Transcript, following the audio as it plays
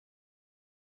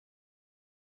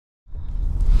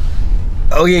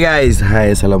Okay guys,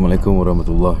 hi, Assalamualaikum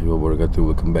warahmatullahi wabarakatuh.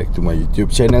 Welcome back to my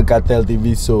YouTube channel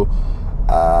QartelTV. So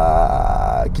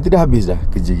kita dah habis dah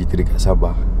kerja kita dekat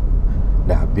Sabah.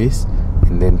 Dah habis.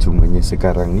 And then cumanya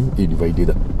sekarang ni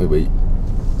divider tak? Baik.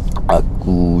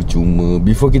 Aku cuma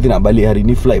before kita nak balik hari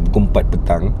ni, flight pukul 4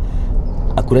 petang.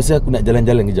 Aku rasa aku nak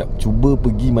jalan-jalan kejap. Cuba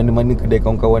pergi mana-mana kedai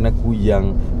kawan-kawan aku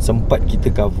yang sempat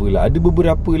kita cover lah. Ada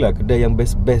beberapa lah kedai yang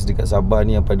best-best dekat Sabah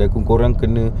ni yang pada aku korang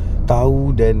kena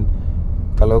tahu. Dan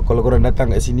Kalau korang datang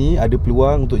kat sini, ada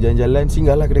peluang untuk jalan-jalan,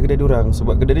 singgahlah kedai-kedai diorang.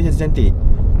 Sebab kedai dia cantik.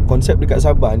 Konsep dekat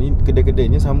Sabah ni,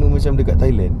 kedai-kedainya sama macam dekat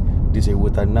Thailand. Dia sewa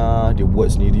tanah, dia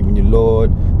buat sendiri punya lot,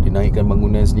 dia naikkan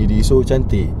bangunan sendiri. So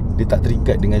cantik. Dia tak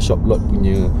terikat dengan shop lot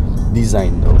punya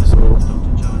design tau. So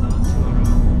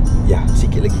ya,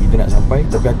 sikit lagi kita nak sampai.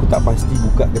 Tapi aku tak pasti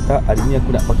buka ke tak. Hari ni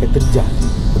aku nak pakai terjah.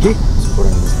 Okay, so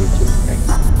korang stay tune, right?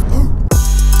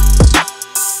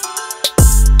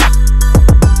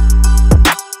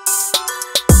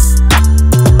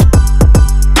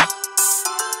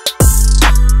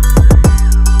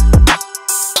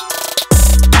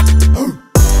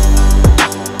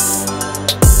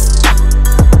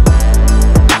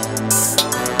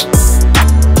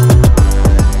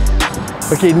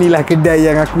 Okay, inilah kedai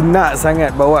yang aku nak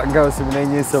sangat bawa kau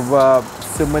sebenarnya. Sebab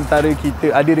sementara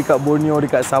kita ada dekat Borneo,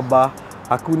 dekat Sabah,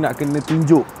 aku nak kena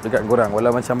tunjuk dekat korang walau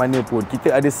macam mana pun.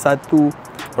 Kita ada satu,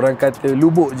 orang kata,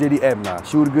 lubuk JDM lah,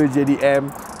 Syurga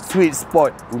JDM, sweet spot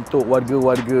untuk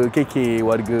warga-warga KK,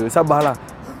 warga Sabah lah.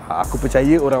 Aku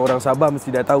percaya orang-orang Sabah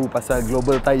mesti dah tahu pasal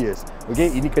Global Tires.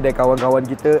 Okay, ini kedai kawan-kawan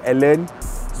kita, Alan.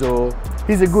 So,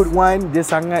 he's a good one. Dia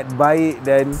sangat baik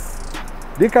dan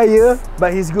dia kaya,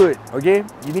 but he's good. Okay,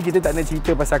 ini kita tak nak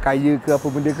cerita pasal kaya ke apa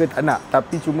benda ke, tak nak.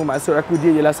 Tapi cuma maksud aku,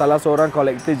 dia ialah salah seorang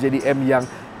kolektor JDM yang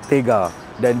tega.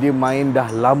 Dan dia main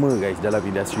dah lama guys dalam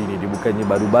industri ni. Dia bukannya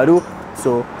baru-baru.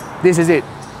 So, this is it.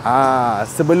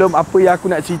 Sebelum apa yang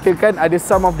aku nak ceritakan, ada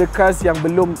some of the cars yang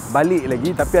belum balik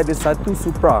lagi. Tapi ada satu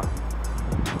Supra.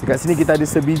 Dekat sini kita ada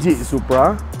sebiji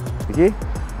Supra. Okay,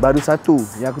 baru satu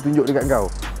yang aku tunjuk dekat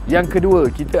kau. Yang kedua,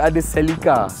 kita ada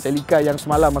Celica yang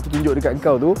semalam aku tunjuk dekat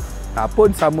engkau tu.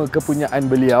 Pun sama kepunyaan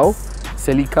beliau.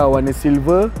 Celica warna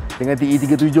silver dengan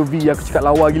TE37V yang aku cakap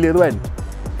lawa gila tu kan.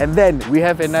 And then we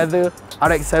have another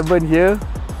RX-7 here,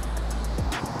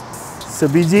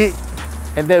 sebiji.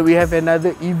 And then we have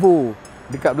another Evo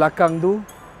dekat belakang tu.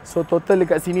 So total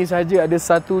dekat sini saja ada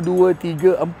 1, 2,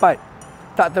 3,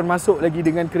 4. Tak termasuk lagi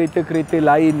dengan kereta-kereta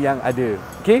lain yang ada.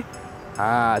 Okay,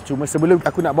 cuma sebelum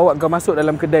aku nak bawa kau masuk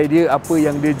dalam kedai dia, apa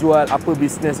yang dia jual, apa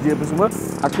bisnes dia, apa semua,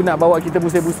 aku nak bawa kita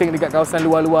pusing-pusing dekat kawasan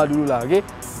luar-luar dululah. Okay,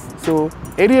 so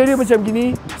area dia macam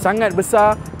gini, sangat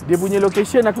besar. Dia punya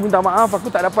location aku minta maaf,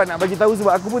 aku tak dapat nak bagi tahu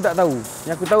sebab aku pun tak tahu.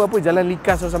 Yang aku tahu apa, Jalan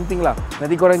Likas or something lah.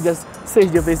 Nanti korang just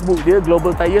search je Facebook dia,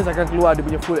 Global Tires, akan keluar dia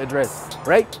punya full address.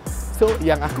 Right? So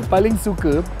yang aku paling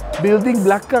suka, building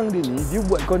belakang dia ni, dia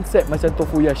buat konsep macam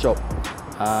Tofuya Shop.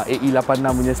 AE86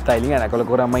 punya style. Ingat tak kalau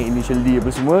korang main Initial D apa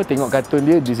semua, tengok kartun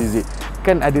dia, this is it.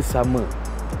 Kan ada sama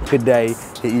kedai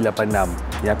AE86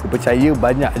 yang aku percaya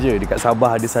banyak je. Dekat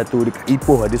Sabah ada satu, dekat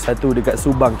Ipoh ada satu, dekat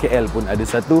Subang KL pun ada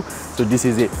satu. So this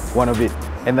is it, one of it.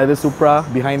 Another Supra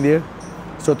behind dia.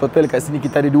 So total kat sini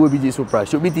kita ada 2 biji Supra.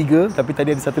 Should be 3, tapi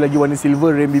tadi ada satu lagi warna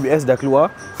silver, rem BBS dah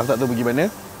keluar. Aku tak tahu pergi mana.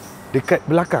 Dekat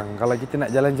belakang kalau kita nak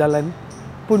jalan-jalan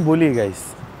pun boleh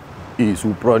guys.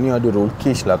 Supra ni ada roll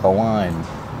cage lah kawan.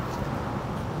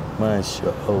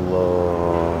 Masya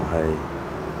Allah. Hai,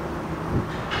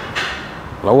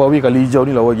 lawa weh, kali hijau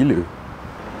ni lawa gila.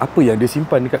 Apa yang dia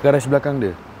simpan dekat garaj belakang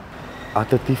dia?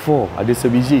 A34 ada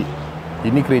sebiji.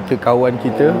 Ini kereta kawan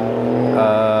kita,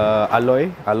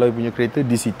 Aloy punya kereta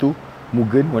di situ,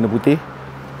 Mugen warna putih.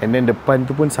 And then depan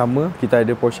tu pun sama, kita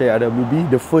ada Porsche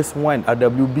RWB, the first one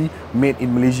RWB made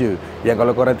in Malaysia. Yang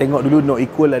kalau korang tengok dulu, No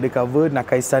Equal ada cover,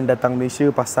 Nakaisan datang Malaysia,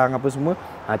 pasang apa semua.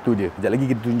 Tu dia. Sekejap lagi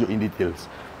kita tunjuk in details.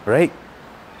 Right?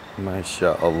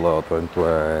 Masya Allah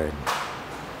tuan-tuan.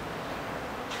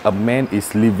 A man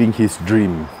is living his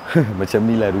dream. Macam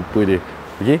ni lah rupa dia.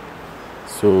 Okay?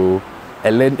 So,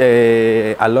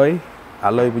 Aloy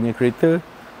punya kereta.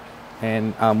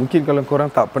 And mungkin kalau korang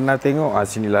tak pernah tengok,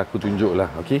 sinilah aku tunjuk lah.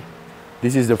 Okay,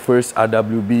 this is the first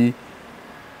RWB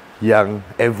yang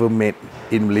ever made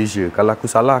in Malaysia. Kalau aku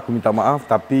salah, aku minta maaf,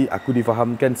 tapi aku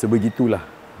difahamkan sebegitulah.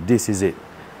 This is it.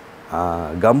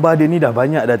 Gambar dia ni dah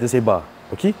banyak dah tersebar.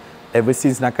 Okay, ever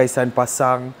since Nakaisan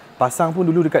pasang pun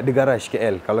dulu dekat The Garage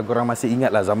KL, kalau korang masih ingat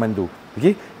lah zaman tu.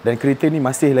 Okay, dan kereta ni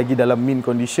masih lagi dalam mint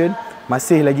condition,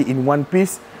 masih lagi in one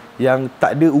piece, yang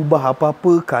tak ada ubah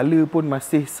apa-apa, color pun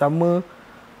masih sama.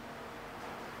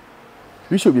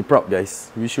 We should be proud guys.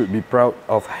 We should be proud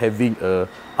of having a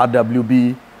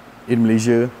RWB in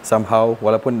Malaysia somehow,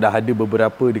 walaupun dah ada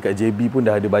beberapa dekat JB pun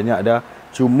dah ada banyak dah.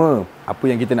 Cuma apa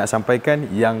yang kita nak sampaikan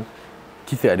yang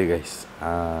kita ada guys.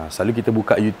 Selalu kita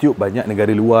buka YouTube banyak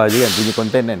negara luar je kan punya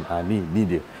konten kan. Ni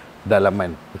dia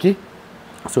dalaman. Okey.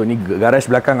 So ni garaj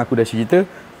belakang aku dah cerita.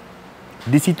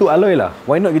 Di situ alloy lah.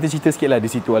 Why not kita cerita sikit lah di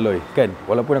situ alloy kan.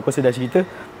 Walaupun aku rasa dah cerita,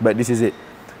 but this is it.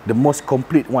 The most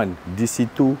complete one. Di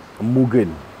situ Mugen.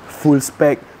 Full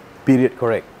spec, period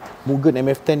correct. Mugen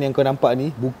MF10 yang kau nampak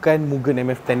ni bukan Mugen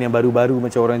MF10 yang baru-baru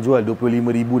macam orang jual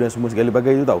 25,000 dan semua segala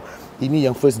bagai tu tau. Ini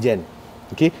yang first gen.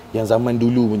 Okay, yang zaman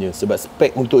dulu punya. Sebab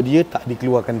spek untuk dia tak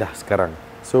dikeluarkan dah sekarang.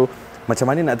 So macam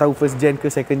mana nak tahu first gen ke,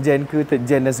 second gen ke, third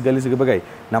gen dan segala bagai.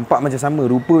 Nampak macam sama,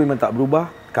 rupa memang tak berubah,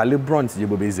 color bronze je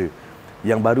berbeza.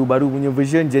 Yang baru-baru punya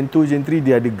version, Gen 2, Gen 3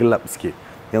 dia ada gelap sikit.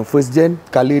 Yang first gen,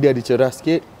 color dia ada cerah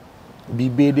sikit.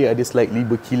 Bibir dia ada slightly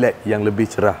berkilat yang lebih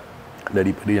cerah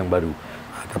daripada yang baru.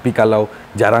 Tapi kalau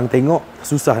jarang tengok,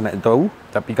 susah nak tahu.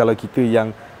 Tapi kalau kita yang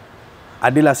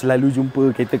adalah selalu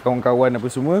jumpa kereta kawan-kawan apa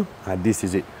semua, this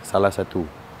is it, salah satu.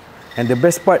 And the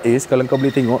best part is, kalau kau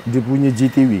boleh tengok, dia punya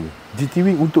GT wing. GT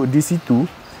wing untuk di situ,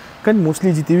 kan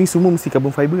mostly GT wing semua mesti carbon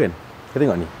fiber kan? Kau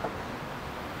tengok ni.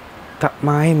 Tak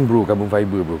main bro, carbon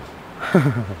fiber bro.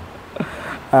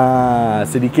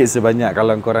 Sedikit sebanyak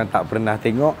kalau korang tak pernah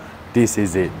tengok, this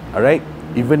is it. Alright?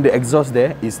 Even the exhaust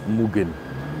there is Mugen.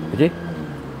 Okay?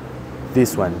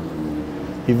 This one.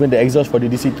 Even the exhaust for the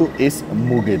DC2 is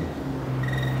Mugen.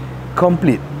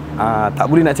 Complete. Tak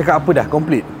boleh nak cakap apa dah,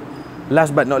 complete.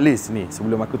 Last but not least ni,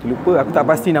 sebelum aku terlupa, aku tak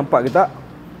pasti nampak ke tak.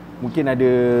 Mungkin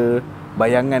ada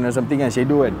bayangan or something kan,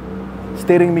 shadow kan.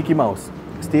 Steering Mickey Mouse.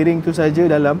 Steering tu saja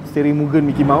dalam steering Mugen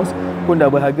Mickey Mouse pun dah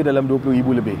berharga dalam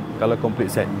 20,000 lebih kalau complete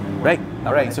set. Right?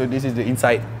 Alright, so this is the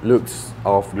inside looks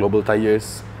of Global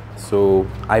Tyres. So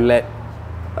I let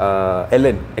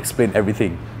Alan explain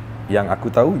everything. Yang aku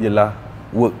tahu ialah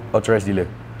work authorized dealer.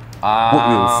 Work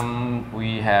wheels.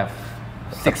 We have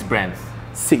 6 brands.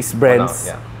 6 brands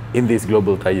in this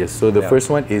Global Tyres. So the first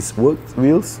one is work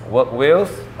wheels. Work wheels.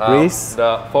 Race.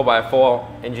 The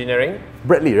 4x4 engineering.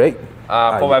 Bradley, right?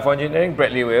 4x4 engineering,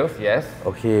 Bradley wheels, yes.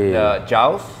 Okay. The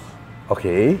Jaws.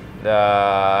 Okay. The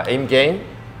Aim Gain.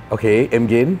 Okay,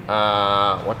 M Gain.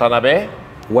 Watanabe.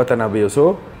 Watanabe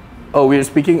also. Oh, we're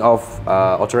speaking of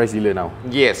authorized dealer now.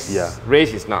 Yes. Yeah.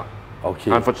 Race is not.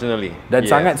 Okay. Unfortunately. Dan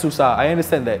sangat susah. I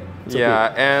understand that. It's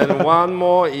yeah, okay. And one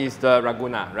more is the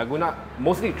Raguna. Raguna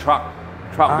mostly truck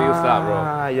wheels lah, bro.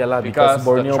 Yalah, because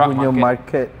Borneo punya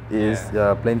market is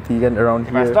plenty kan around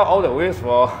here. If I stock all the wheels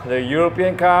for the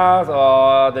European cars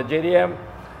or the JDM,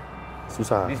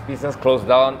 susah. This business closed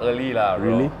down early lah, bro.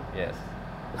 Really? Yes.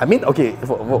 I mean, okay,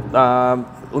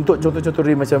 untuk contoh-contoh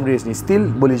rim macam race ni, still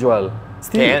boleh jual?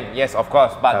 Still? Can, yes, of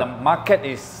course. But the market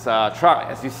is truck.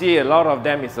 As you see, a lot of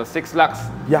them is a 6 lux.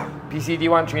 Yeah.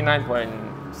 PCD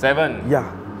 139.7.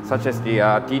 Yeah. Such as the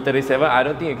T37. I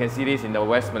don't think you can see this in the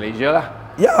West Malaysia lah.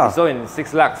 Yeah. So in 6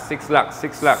 lux, 6 lux,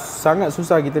 6 lux. Sangat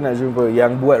susah kita nak jumpa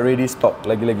yang buat ready stock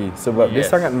lagi-lagi. Sebab dia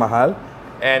sangat mahal.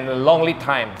 And long lead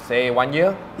time, say 1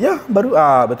 year. Ya, baru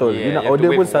betul. Dia nak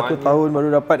order pun 1 tahun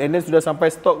baru dapat. And then sudah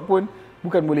sampai stock pun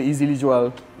bukan boleh easily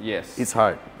jual. Yes. It's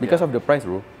hard because of the price,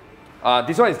 bro.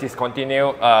 This one is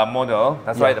discontinued model.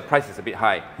 That's why the price is a bit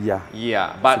high. Yeah.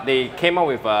 Yeah. But they came out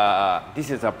with this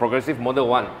is a progressive model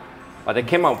 1. But they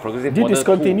came out with progressive model 2.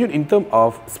 Discontinued in terms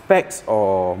of specs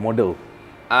or model?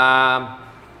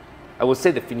 I would say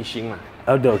the finishing lah.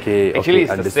 Oh, okay. Actually,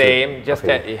 it's the same, just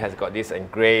that it has got this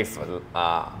engraved. So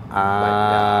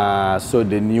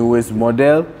the newest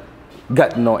model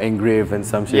got no engraved and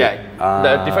some shit. Yeah,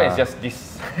 the difference is just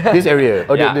this. This area.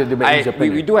 Oh, yeah. the made in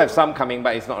Japan. We do have some coming,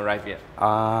 but it's not arrived yet.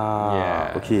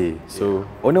 Okay. So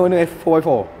owner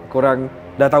F4x4, korang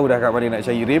dah tahu dah kat mana nak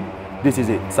cari rim. This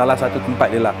is it. Salah satu tempat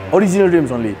dia lah. Original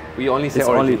rims only. We only say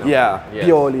original.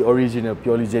 Purely original,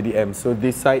 purely JDM. So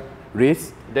this side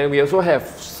race. Then we also have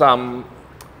some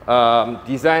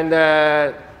design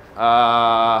that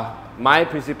my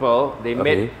principal they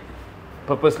made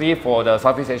purposely for the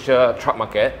Southeast Asia truck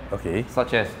market. Okay.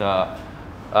 Such as the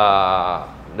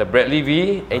Bradley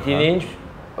V 18-inch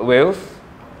wheels,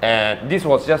 and this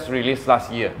was just released last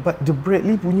year. But the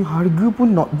Bradley punya harga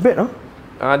pun not bad,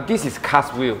 This is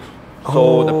cast wheels,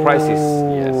 so the price is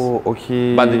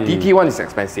okay. But the DT one is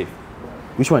expensive.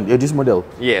 Which one? This model?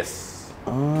 Yes.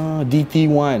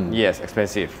 DT1. Yes,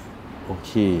 expensive.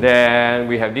 Okay. Then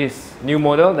we have this new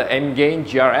model, the M Gain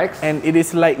GRX. And it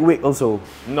is lightweight also?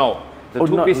 No, the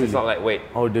two-piece is not lightweight.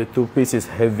 Oh, the two-piece is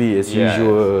heavy as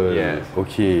usual. Yes.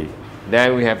 Okay.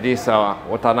 Then we have this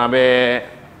Watanabe,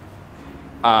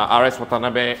 RS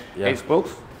Watanabe 8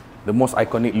 spokes. The most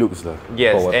iconic looks lah.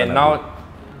 Yes, and now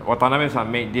Watanabe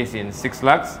made this in 6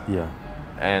 lux. Yeah.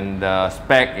 And the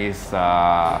spec is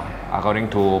according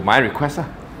to my request.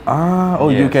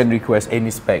 You can request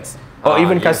any specs. Or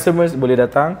even customers boleh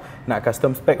datang nak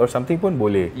custom spec or something pun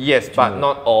boleh. Yes, but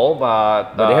not all.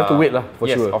 But they have to wait lah for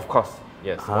sure. Yes, of course.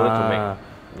 Yes, order to make.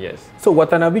 Yes. So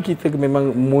Watanabe kita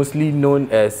memang mostly known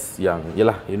as yang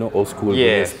old school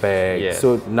punya spec. Yes.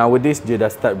 So nowadays dia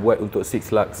dah start buat untuk 6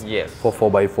 lux. Yes. For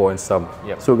 4x4 and some.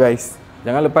 Yep. So guys,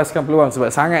 jangan lepaskan peluang sebab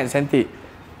sangat cantik.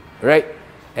 Right?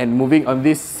 And moving on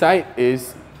this side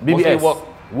is BBS.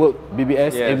 Work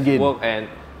BBS M-Gain. Work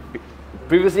and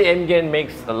previously M-Gain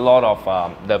makes a lot of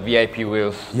the VIP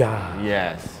wheels. Yeah.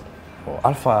 Yes.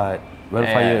 Alphard,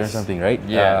 Wildfire or something, right?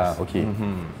 Yes. Okay.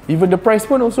 Even the price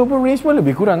pun also pun range pun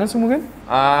lebih kurang kan semua kan?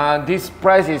 This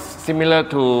price is similar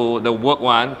to the Work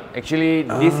one. Actually,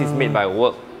 this is made by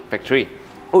Work factory.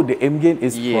 Oh, the M-Gain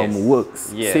is from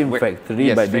Works. Same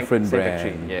factory but different brand.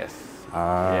 Factory. Yes.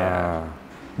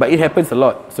 But it happens a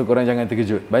lot. So korang jangan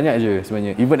terkejut. Banyak je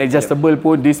sebenarnya. Even adjustable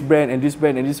pun this brand and this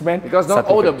brand and this brand. Because not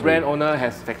all the brand owner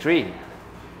has factory.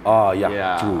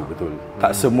 True, betul.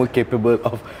 Tak semua capable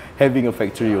of having a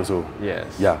factory also. Yes.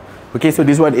 Yeah. Okay, so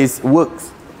this one is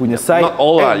Works punya side. Not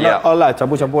all lah, not all lah,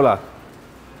 campur-campur lah.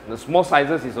 The small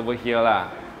sizes is over here lah.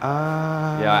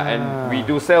 Yeah, and we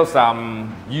do sell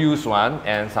some used one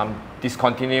and some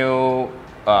discontinued.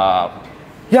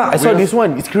 I saw this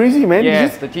one. It's crazy, man.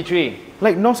 Yes, the T3.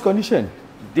 Like NOS condition.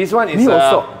 This one is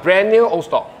brand new old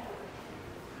stock.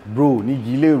 Bro, ni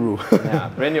gila bro. Yeah,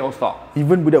 brand new old stock.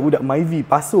 Even budak-budak Myvi,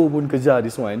 Paso pun kejar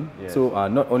this one. Yes. So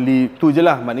not only tu je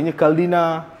lah, maknanya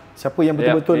Caldina, siapa yang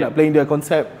betul-betul nak playing their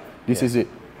concept, this is it.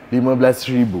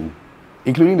 15,000.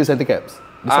 Including the center caps.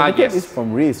 The center cap is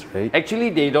from Race, right? Actually,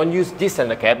 they don't use this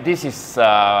center cap. This is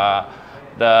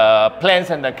the planned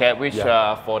center cap, which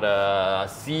for the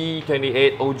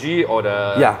C28 OG or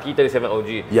the T37 OG.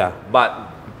 Yeah. But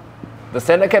the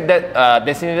center cap that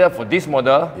designated for this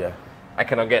model, I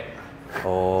cannot get.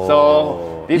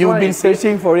 So you've been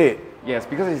searching for it. Yes,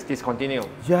 because it's discontinued.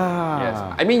 Yeah. Yes.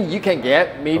 I mean, you can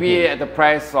get maybe at the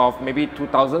price of maybe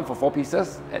 2,000 for 4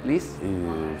 pieces at least.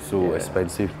 So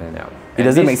expensive, man. Yeah. It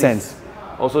doesn't make sense.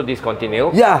 Also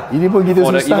discontinued. Yeah, ini pun kita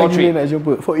for susah the Evo 3. nak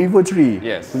jumpa. For Evo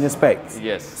 3 punya specs.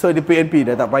 Yes. So the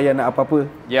PNP dah tak payah nak apa-apa.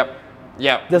 Yep.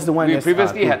 Just the one. We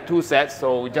previously had 2 sets,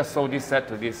 so we just sold this set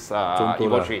to this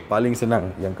Evo 3. Paling senang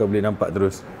yang kau boleh nampak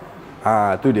terus.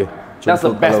 Tu dia. That's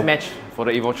the best match for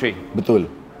the Evo 3. Betul.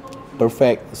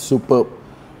 Perfect, superb.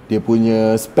 Dia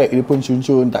punya spec dia pun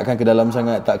cun-cun, takkan ke dalam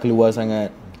sangat, tak keluar sangat.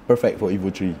 Perfect for Evo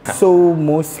 3. So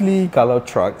mostly kalau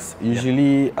trucks,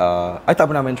 usually I tak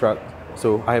pernah main truck.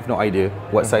 So I have no idea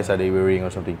what size are they wearing or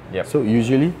something. So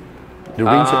usually the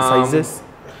range sizes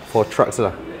for trucks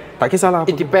lah. Tak kisahlah.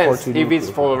 It depends. If it's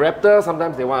for Raptor,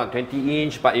 sometimes they want a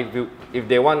 20-inch, but if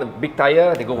they want a big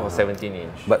tire, they go for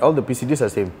 17-inch. But all the PCDs are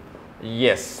same.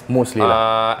 Yes. Mostly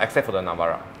lah. Except for the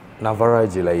Navara. Navara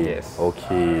je lain. Yes.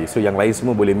 Okay. So yang lain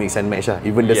semua boleh mix and match lah.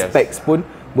 Even the specs pun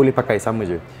boleh pakai sama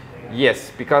je. Yes,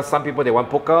 because some people they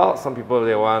want poker, some people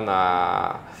they want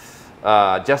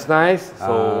just nice.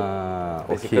 So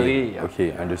basically,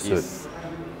 okay, understood.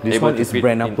 This one is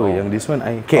brand apa? Yang this one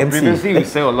KMC. Previously we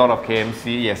sell a lot of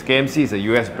KMC. Yes, KMC is a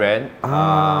US brand.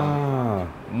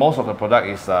 Most of the product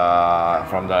is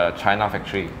from the China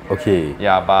factory. Okay.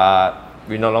 Yeah, but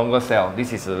we no longer sell.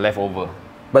 This is a leftover.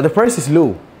 But the price is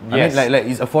low. Yes. I mean like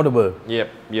it's affordable. Yep.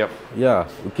 Yeah.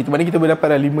 Kita boleh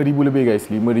dapat dah 5,000 lebih guys.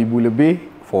 5,000 lebih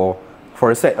for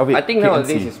a set of it. I think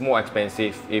nowadays it's more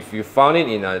expensive if you found it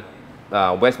in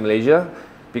West Malaysia,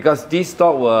 because these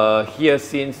stock were here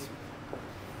since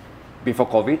before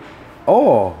COVID.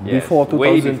 Oh, yes, before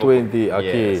 2020. Before.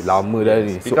 Okay, lama dah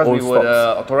ni. So because old we were stocks. the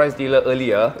authorized dealer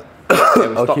earlier,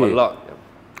 and we stock a lot.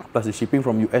 Plus the shipping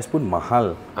from US pun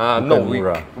mahal. No,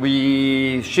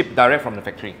 we ship direct from the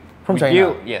factory. From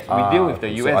China? We deal with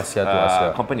the US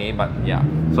company, but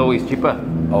so it's cheaper.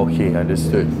 Okay,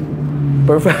 understood.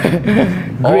 Perfect.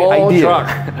 Great All idea. truck.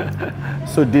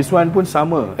 So this one pun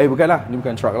sama. Bukanlah, ni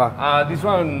bukan truck lah. This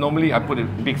one normally I put it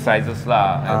big sizes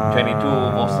lah. 22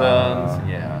 Volsons.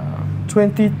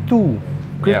 22.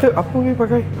 Kereta apa ni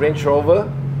pakai? Range Rover.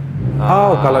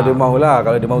 Kalau dia mahu lah,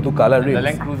 kalau dia mahu tukar lah rims. The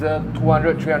Land Cruiser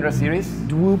 200, 300 series.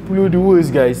 22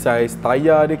 guys size.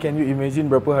 Tayar dia, can you imagine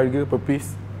berapa harga per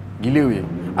piece? Gila weh.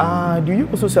 Do you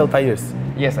also sell tires?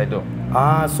 Yes, I do.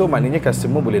 So maknanya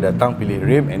customer boleh datang pilih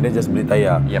rim and then just beli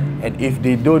tayar. Yep. And if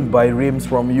they don't buy rims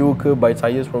from you ke, buy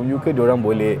tires from you ke, diorang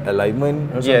boleh alignment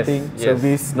or something,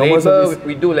 service, normal labor, service.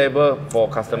 we do labor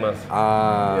for customers.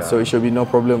 So it should be no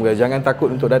problem guys. Jangan takut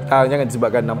untuk datang, jangan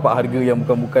disebabkan nampak harga yang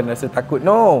bukan-bukan rasa takut.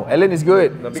 No, Alan is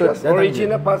good. No, because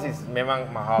original parts is memang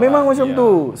mahal. Memang macam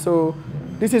tu. So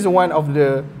this is one of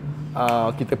the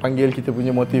kita panggil kita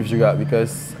punya motif juga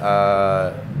because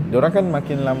diorang kan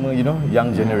makin lama, you know,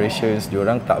 young generations,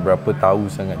 diorang tak berapa tahu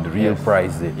sangat the real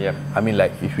price dia. I mean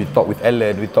like if we talk with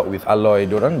Alan, we talk with Aloy,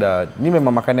 diorang dah ni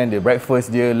memang makanan dia,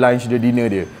 breakfast dia, lunch dia,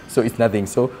 dinner dia. So it's nothing.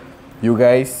 So you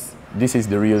guys, this is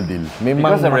the real deal.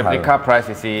 Memang because the mahal. replica price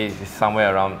you see is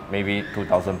somewhere around maybe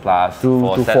 2,000 plus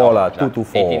 2 to 4 lah, 2 to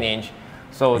 4. 18 inch.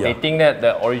 So they think that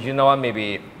the original one may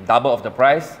be double of the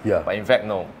price, but in fact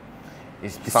no.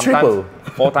 It's sometimes triple.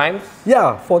 4 times?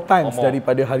 Yeah, 4 times or more.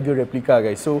 daripada harga replika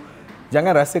guys. So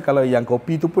jangan rasa kalau yang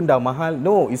kopi tu pun dah mahal.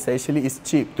 No, it's actually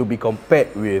cheap to be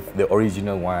compared with the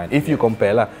original one. If you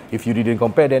compare lah. If you didn't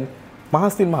compare then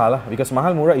mahal still mahal lah because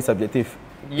mahal murah is subjective.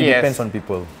 It depends on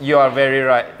people. You are very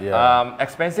right.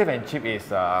 Expensive and cheap is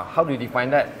how do you define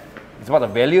that? It's about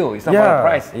the value. It's not about the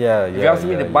price. If you ask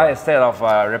me to buy a set of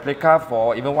replica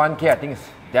for even 1K, I think it's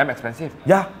damn expensive.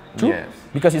 Yeah, true.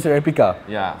 Because it's a replica.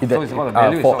 So it's about the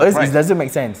value. For us, it doesn't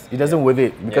make sense. It doesn't worth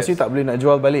it because you tak boleh nak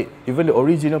jual balik. Even the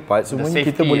original parts, semuanya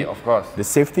kita boleh. Of course. The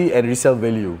safety and resale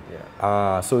value.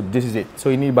 So this is it.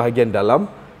 So ini bahagian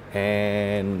dalam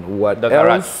and what the else?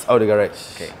 Garage. Oh, the garage.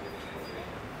 Okay.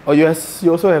 Oh, you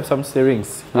also have some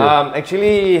steerings here.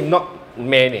 Actually not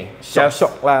many.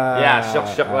 Shock lah. Yeah,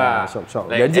 shock lah. Shock.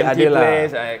 Like Gadget empty ada lah.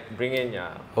 place, I bring in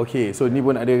Okay, so ni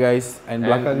pun ada guys. And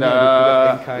belakang ni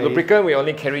the lubricant we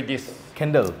only carry this.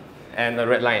 Candle. And the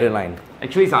red line. Red line.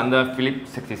 Actually it's under Philip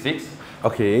 66.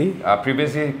 Okay.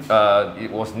 Previously it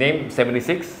was named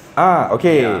 76.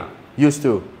 Okay. Used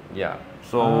to. Yeah.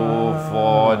 So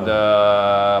for the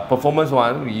performance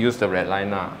one, we use the red line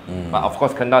now. But of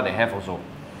course, Kanda they have also.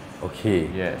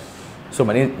 Okay. Yes. So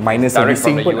minor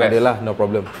servicing pun ada lah, no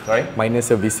problem. Sorry? Minor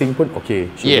servicing pun okay.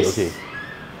 Should be okay.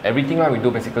 Everything lah we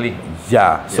do basically.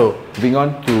 So bring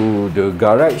on to the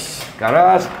garage.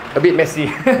 Garage a bit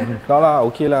messy. Tak lah,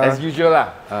 okay lah. As usual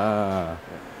lah.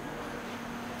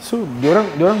 So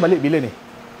diorang balik bila ni?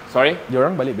 Sorry?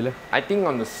 Diorang balik bila? I think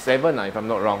on the 7th if I'm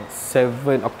not wrong.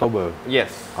 7 October.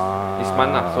 Yes. This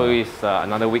month lah. So it's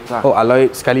another week lah. Oh,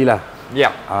 Aloy sekali lah.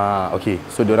 Yeah. Okay.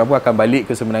 So diorang pun akan balik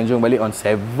ke Semenanjung balik on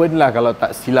 7 lah kalau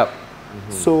tak silap.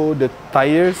 So the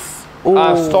tires.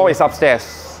 Store is upstairs.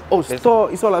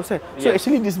 Store is all upstairs. So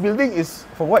actually this building is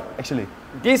for what actually?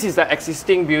 This is the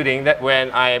existing building that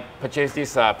when I purchased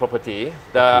this property,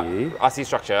 the RC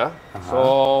structure.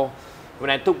 So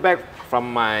when I took back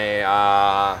from my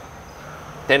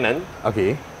tenant,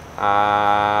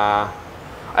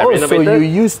 I renovated. So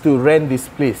you used to rent this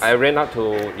place? I rent out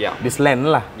to this land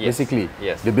lah, basically.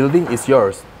 Yes. The building is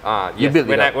yours. You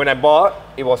built it up. When I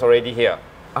bought, it was already here.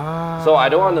 So I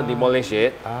don't want to demolish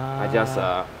it. I just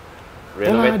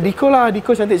renovate. Deco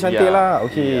cantik-cantik lah.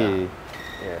 Okay.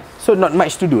 Yes. So not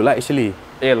much to do lah actually.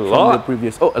 A from lot. The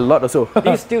previous. A lot also.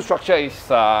 This steel structure is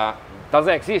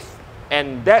doesn't exist,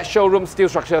 and that showroom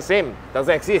steel structure same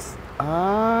doesn't exist.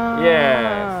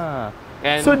 Yes.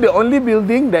 And so the only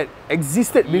building that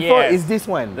existed before is this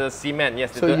one. The cement,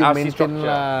 So the you RC maintain structure.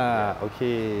 lah.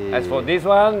 Okay. As for this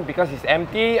one, because it's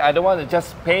empty, I don't want to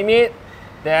just paint it.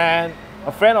 Then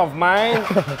a friend of mine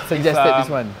suggested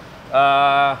this one.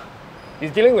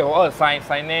 He's dealing with all the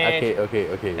signage.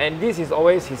 Okay. And this is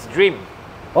always his dream.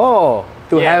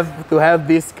 To have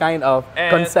this kind of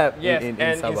concept in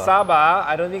Sabah. In Sabah,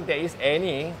 I don't think there is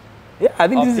any. Yeah, I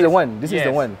think this is the one. This is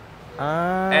the one.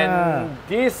 And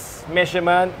this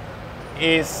measurement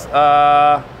is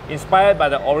inspired by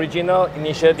the original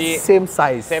initiative. Same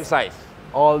size.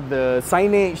 All the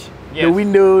signage, the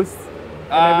windows,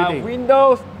 and everything.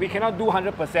 Windows, we cannot do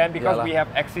 100% because we have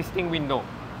existing window.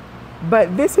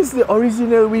 But this is the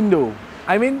original window.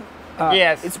 I mean,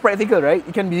 it's practical, right?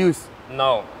 It can be used.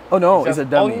 No. Oh no, it's a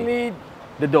dummy. Only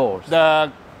the doors.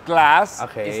 The glass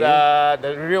is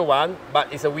the real one, but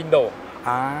it's a window.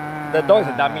 The door is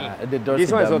a dummy.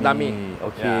 This one is a dummy.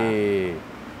 Okay.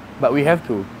 But we have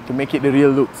to make it the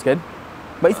real looks, kan?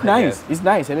 But it's nice. It's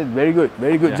nice and it's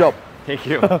very good job. Thank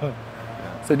you.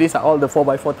 So these are all the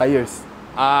 4x4 tires.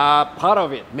 Part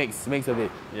of it. Mix of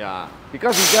it. Yeah.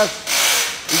 Because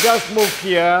we just moved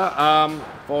here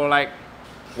for like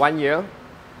 1 year.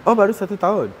 Oh, baru 1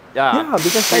 tahun? Yeah,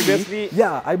 because previously,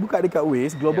 I buka dekat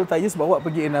Waze, Global Tires bawa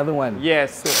pergi another one.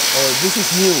 Yes. So, this is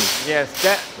new. Yes,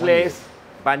 that place,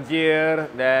 banjir,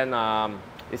 then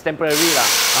It's temporary lah.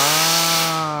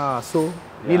 So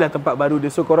inilah tempat baru dia.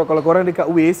 So kalau korang dekat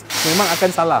Waze memang akan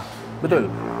salah.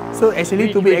 Betul. So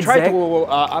actually to be we try exact,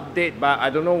 to update, but I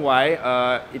don't know why.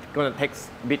 It's gonna take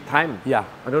bit time. Yeah.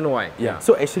 I don't know why. Yeah.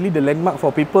 So actually the landmark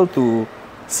for people to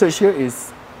search here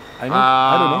is I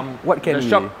don't know. What can the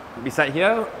shop beside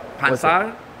here,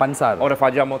 Pansar. or the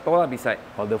Fajar Motor lah beside.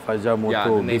 Or the Fajar Yeah,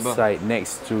 Motor the neighbour. beside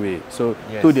next to it. So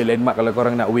Yes. tu dia landmark kalau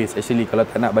korang nak Waze. Actually kalau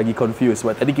tak nak bagi confuse.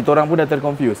 Sebab tadi kita orang pun dah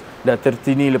terconfuse. Dah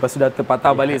tertini, lepas tu dah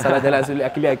terpatah balik salah jalan. So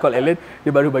akhirnya I call Alan,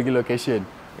 dia baru bagi location.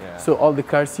 Yeah. So all the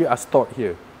cars here are stored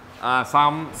here.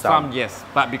 Some yes,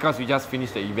 but because we just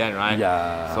finished the event, right?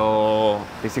 Yeah. So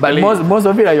But basically, most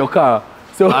of it are your car.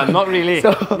 So not really.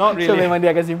 Not So really. memang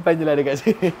dia akan simpan je lah dekat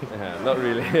sini. Not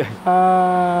really.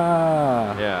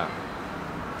 Yeah.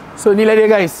 So inilah dia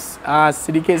guys.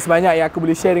 Sedikit sebanyak yang aku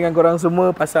boleh share dengan korang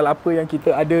semua pasal apa yang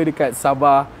kita ada dekat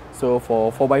Sabah. So for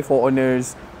 4x4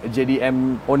 owners,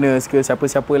 JDM owners ke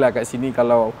siapa-siapa lah kat sini,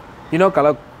 kalau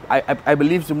kalau I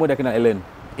believe semua dah kenal Alan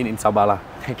in Sabah lah.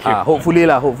 Thank you.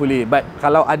 Hopefully. But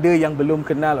kalau ada yang belum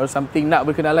kenal or something, nak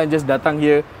berkenalan, just datang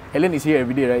here. Alan is here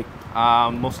every day, right?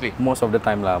 Mostly. Most of the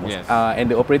time lah. Yes.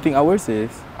 And the operating hours is?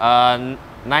 9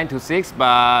 to 6,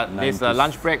 but 9 there's to a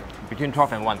lunch break between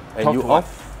 12 and 1. And 12 you to off?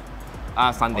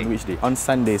 1. Sunday. On which day? On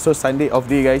Sunday. So Sunday off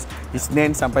day guys.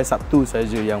 Isnin sampai Sabtu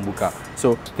saja yang buka.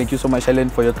 So thank you so much Alan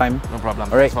for your time. No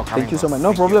problem. Alright. Thanks for Thank you so coming, much.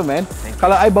 No boss. problem Thank man. you.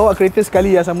 Kalau I bawa kereta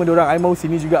sekali ya sama diorang, I mau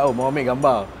sini juga mau ambil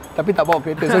gambar. Tapi tak bawa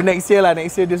kereta. So next year lah.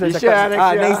 Next year dia sudah cakap.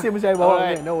 Next year mesti I bawa.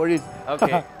 Alright. No worries.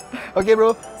 Okay. Okay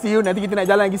bro. See you. Nanti kita nak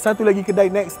jalan lagi satu lagi kedai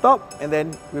next stop. And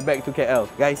then we're back to KL.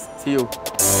 Guys, see you.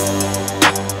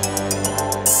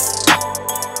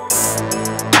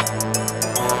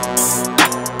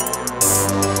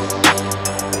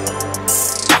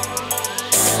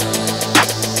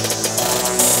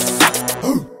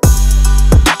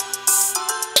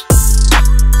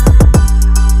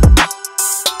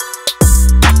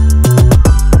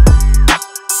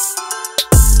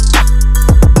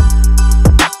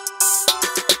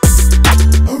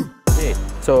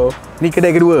 So, ni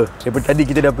kedai kedua. Daripada tadi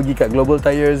kita dah pergi kat Global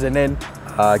Tires and then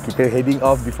kita heading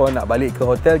off before nak balik ke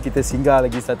hotel. Kita singgah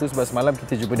lagi satu sebab semalam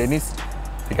kita jumpa Dennis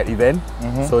dekat event.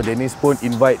 So, Dennis pun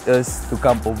invite us to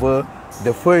come over.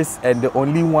 The first and the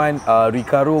only one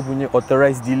Recaro punya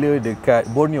authorized dealer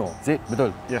dekat Borneo. Is it?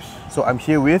 Betul? Yes. So, I'm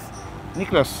here with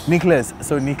Nicholas.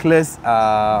 So, Nicholas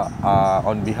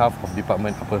on behalf of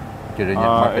department apa? Kiranya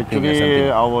marketing or something.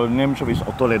 Actually, our name shop is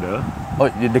Auto Leather. Oh,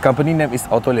 the company name is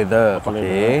Auto Leather.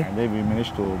 Okay. And then we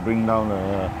managed to bring down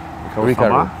the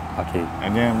Recaro. Sabah. Okay.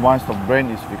 And then once the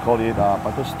brand is, we call it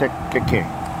Stack KK.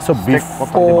 So Steak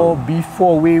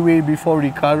way before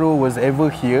Recaro was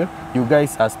ever here, you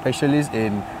guys are specialists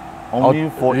in Only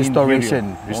for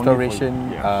restoration. interior. Restoration.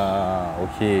 Only for, yes.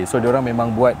 Okay. So diorang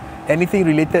memang buat anything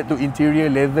related to interior,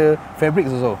 leather,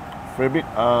 fabrics also. Fabric,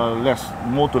 less,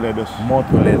 more to leathers. More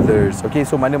to leathers. Okay,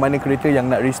 so mana-mana kereta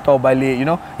yang nak restore balik,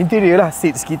 interior lah,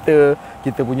 seats kita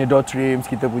punya door trims,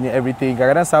 kita punya everything.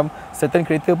 Kadang-kadang certain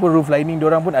kereta pun roof lining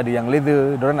diorang pun ada yang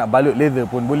leather, diorang nak balut leather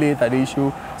pun boleh, tak ada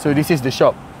issue. So this is the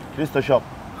shop. This is the shop.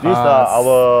 This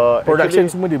our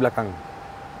Production semua di belakang.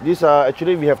 This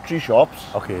actually we have 3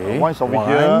 shops. Okay. One is over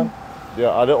here. The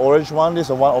other orange one,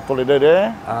 there's a one Auto Leather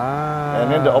there.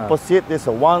 And then the opposite, there's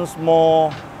a one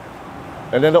small.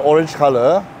 And then the orange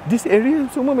color. This area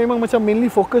semua memang macam mainly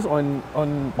focus on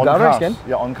garage cars. kan?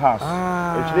 Yeah, on cars.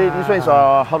 Actually, this one is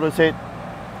how to say it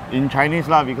in Chinese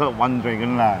lah. We call it one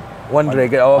dragon lah. One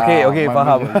dragon. Oh, okay,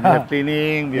 faham. We have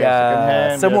cleaning, we have second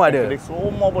hand, semua ada.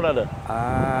 Semua pun ada.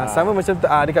 Sama macam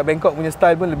dekat Bangkok punya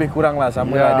style pun lebih kurang lah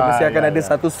sama lah. Dia mesti akan ada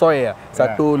satu soy lah.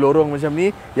 Satu lorong macam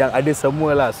ni yang ada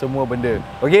semua lah, semua benda.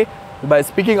 Okay? But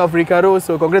speaking of Recaro,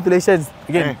 so congratulations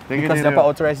again because dapat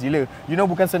authorized dealer.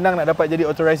 Bukan senang nak dapat jadi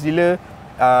authorized dealer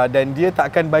dan dia tak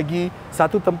akan bagi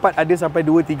satu tempat ada sampai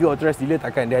 2-3 authorized dealer,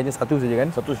 takkan. Dia hanya satu saja kan?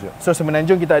 Satu saja. So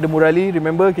Semenanjung kita ada Murali,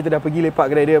 remember kita dah pergi lepak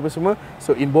kedai dia apa semua.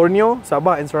 So in Borneo,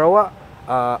 Sabah and Sarawak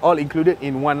all included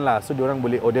in one lah. So diorang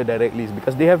boleh order directly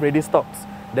because they have ready stocks.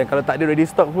 Dan kalau tak ada ready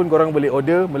stock pun korang boleh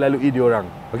order melalui diorang.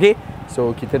 Okay?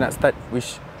 So kita nak start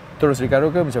terus Recaro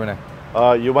ke macam mana?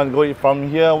 You want go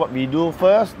from here, what we do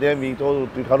first, then we go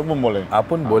to Recaro pun boleh.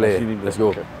 Pun boleh. Let's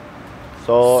go. Okay.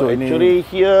 So actually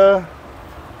here,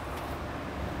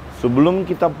 sebelum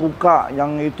kita buka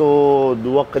yang itu 2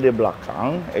 kedai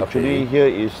belakang, actually here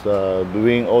is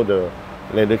doing all the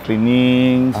leather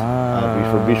cleanings,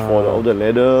 refurbish for all the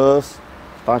leathers,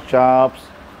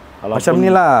 touch-ups. Macam ni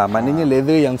lah, maknanya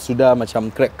leather yang sudah macam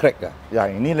crack lah. Ya,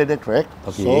 ini leather crack.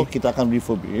 Okay. So kita akan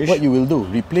refurbish. What you will do?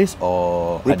 Replace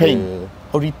or repaint?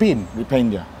 Repaint. Repaint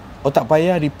dia. Oh, tak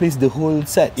payah replace the whole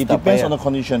set. It tak depends payah. on the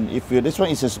condition. If this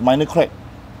one is a minor crack,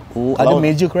 Oh, ada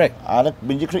major crack. ada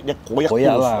major crack, dia koyak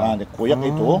terus. lah. Dia koyak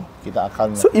itu kita akan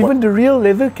So even the real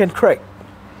leather can crack.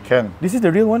 can. This is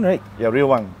the real one, right? Yeah, real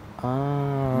one.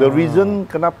 The reason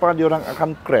kenapa diorang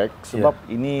akan crack sebab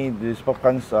ini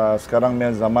disebabkan sekarang ni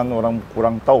zaman orang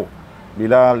kurang tahu.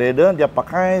 Bila leather dia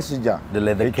pakai saja. The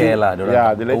leather care lah, diorang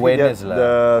Ya, awareness lah.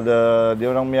 Dia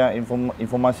orang punya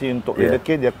informasi untuk leather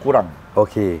care dia kurang.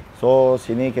 Okay. So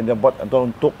sini kita buat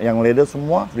untuk yang leather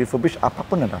semua refurbish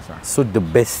apapun yang rasa. So the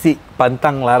basic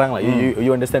pantang larang lah.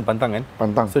 You understand pantang kan?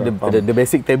 Pantang. So the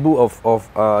basic taboo of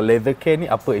leather care ni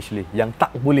apa actually? Yang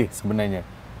tak boleh sebenarnya.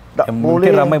 Tak yang boleh.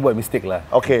 Mungkin ramai buat mistake lah.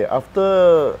 Okay, after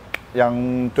yang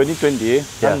 2020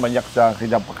 kan banyak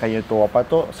kerja pakai itu apa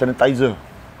tu sanitizer.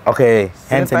 Okay,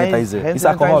 hand sanitizer. Hand It's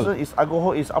alcohol.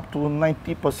 Alcohol is up to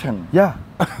 90%. Ya.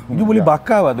 You boleh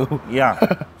bakar lah tu. Ya.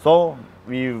 So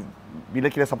bila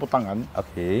kita sapu tangan,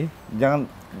 Okay. jangan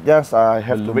just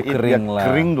have to Belum wait dia kering lah.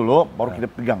 kering dulu baru kita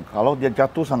pegang. Kalau dia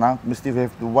jatuh sana mesti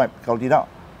have to wipe. Kalau tidak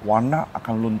warna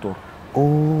akan luntur.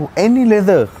 Oh, any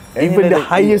leather. Even the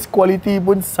highest quality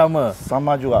pun sama.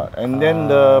 Sama juga. And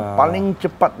then the paling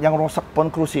cepat yang rosak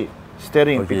pun kerusi.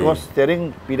 Steering. Okay. Because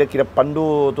steering bila kita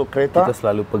pandu tu kereta Kita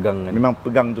selalu pegang kan. memang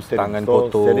pegang tu steering. Tangan so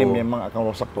kotor. steering memang akan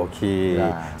rosak tu. Okay.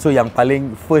 Ya. So yang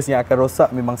paling first yang akan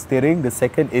rosak memang steering, the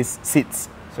second is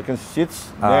seats. Second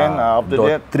seats, then after door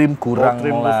that trim kurang door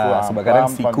trim tu lah. kurang. Sebab kadang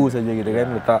Pelan-pelan. siku saja kita kan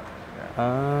letak.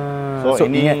 So, So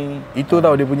ini- ingat, itu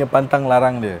tau dia punya pantang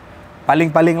larang dia.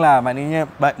 Paling-paling lah, maknanya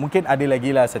mungkin ada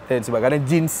lagi lah certain. Sebab kadang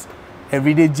jeans,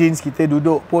 everyday jeans kita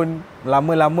duduk pun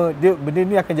lama-lama benda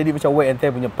ni akan jadi macam wear and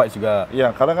tear punya parts juga.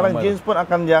 Ya, kadang-kadang Normal. jeans pun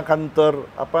dia akan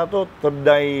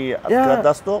terdai ke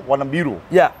atas tu warna biru.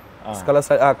 Ya.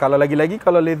 Kalau lagi-lagi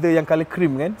kalau leather yang colour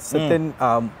cream kan, certain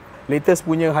latest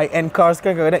punya high end cars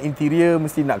kan kadang-kadang interior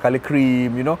mesti nak colour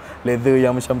cream, you know, leather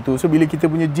yang macam tu. So bila kita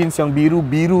punya jeans yang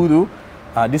biru-biru tu,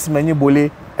 dia sebenarnya boleh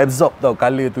absorb tau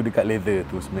colour tu dekat leather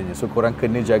tu sebenarnya. So korang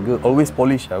kena jaga, always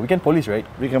polish lah. We can polish, right?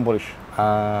 We can polish.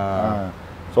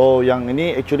 So yang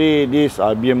ini actually this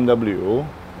BMW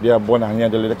dia bukan hanya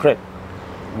the leather crack.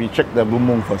 We check the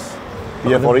bumbung first.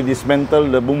 We have already dismantle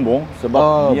the bumbung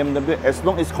sebab BMW as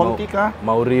long as Conti car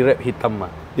Mau re-wrap hitam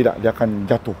lah. tidak dia akan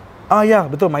jatuh. Ya,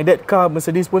 betul. My dad car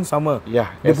Mercedes pun sama.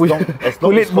 Ya, Dia punya as long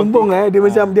kulit as Conti. bumbung dia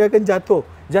macam dia akan jatuh.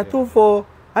 Jatuh for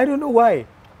I don't know why.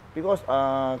 Because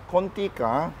Conti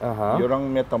car, Aha. diorang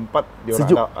punya tempat diorang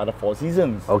Sejuk. ada 4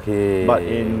 seasons. Okay. But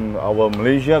in our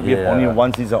Malaysia, we have Yeah. only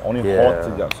one season, only Yeah. hot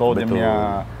saja. So dia Betul. punya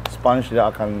sponge dia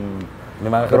akan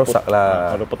memang akan rosak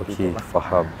lah. Ada putih Okay, tu lah.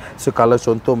 faham. So kalau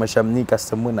contoh macam ni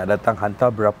customer nak datang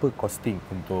hantar, berapa costing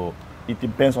untuk It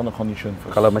depends on the condition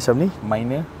first. kalau macam ni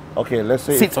minor Okay, let's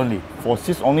say seats only for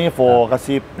seats only for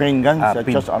kasih paint kan, saya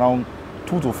paint. charge around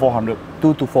 2 to 400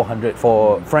 2 to 400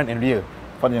 for front and rear.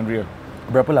 front and rear.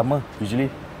 Berapa lama usually?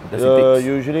 Does it takes?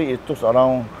 Usually it took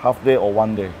around half day or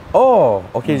 1 day. Oh,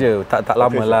 okay je. Tak lama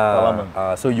Okay, lah. tak lama.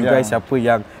 So you Yeah. guys siapa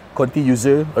yang Conti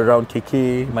user around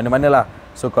KK mana-mana lah.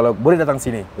 So kalau boleh datang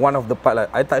sini, one of the part lah.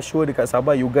 I tak sure dekat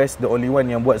Sabah you guys the only one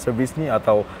yang buat servis ni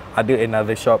atau ada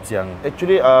another shops yang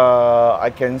Actually,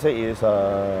 I can say is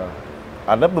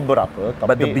ada beberapa, tapi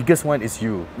but the biggest one is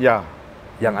you. yeah,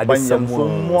 Yang ada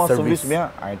semua servis.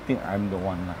 servisnya, I think I'm the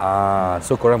one lah.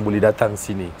 So korang boleh datang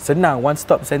sini. Senang, one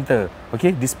stop center. Okay,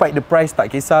 despite the price tak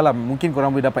kisahlah. Mungkin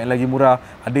korang boleh dapat yang lagi murah,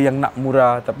 ada yang nak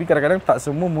murah, tapi kadang-kadang tak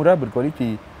semua murah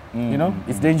berkualiti. You know,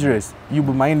 it's dangerous. You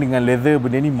bermain dengan leather,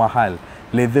 benda ni mahal.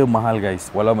 Leather mahal guys,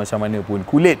 walau macam mana pun.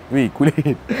 Kulit,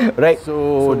 kulit. Right?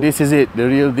 So this is it, the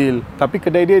real deal. Tapi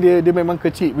kedai dia memang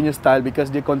kecil punya style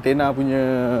because dia container punya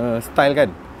style kan.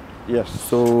 Yes.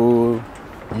 So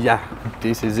yeah,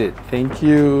 this is it. Thank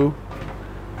you.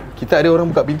 Kita ada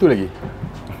orang buka pintu lagi.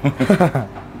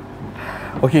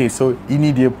 Okay, so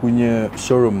ini dia punya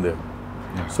showroom dia.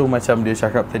 So macam dia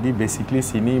cakap tadi, basically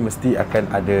sini mesti akan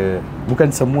ada,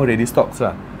 bukan semua ready stocks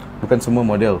lah. Bukan semua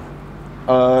model.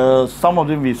 Some of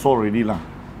them we sold already lah.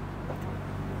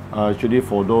 Actually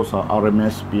for those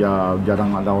RMS biar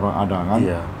jarang ada orang ada kan.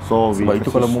 Yeah. So Sebab itu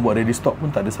kalau mau buat ready stock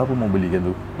pun tak ada siapa mau beli kan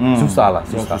tu. Susah lah,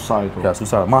 susah. Susah itu. Ya,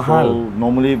 susah. Mahal. So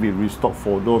normally we restock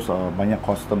for those banyak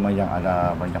customer yang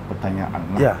ada banyak pertanyaan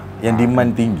lah. Ya, yang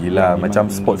demand tinggi lah. demand Macam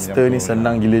tinggi Sportster macam ni tu,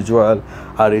 senang gila jual.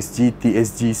 RSG,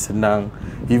 TSG senang.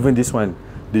 Even this one,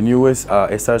 the newest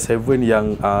SR7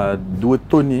 yang 2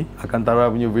 tone ni, Alcantara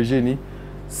punya version ni,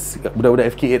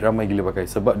 budak-budak FK8 ramai gila pakai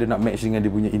sebab dia nak match dengan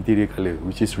dia punya interior colour,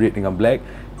 which is red dengan black,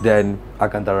 dan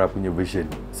Alcantara punya version.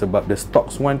 Sebab the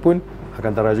stocks one pun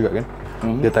Alcantara juga kan.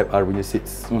 Dia type R punya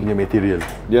seats, punya material.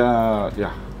 Dia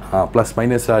Plus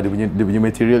minus lah, dia punya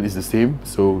material is the same.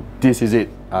 So this is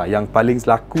it. Yang paling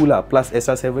laku lah, plus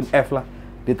SR7F lah.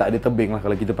 Dia tak ada tebing lah,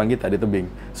 kalau kita panggil tak ada tebing.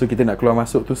 So kita nak keluar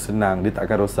masuk tu senang, dia tak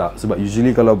akan rosak. Sebab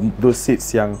usually kalau those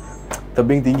seats yang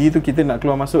tebing tinggi tu, kita nak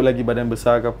keluar masuk lagi badan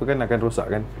besar ke apa kan akan rosak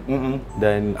kan.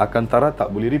 Dan Alcantara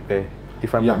tak boleh repair, if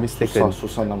I'm not mistaken.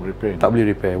 Susah nak repair. Tak boleh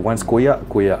repair. Once koyak.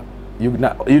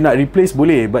 You nak replace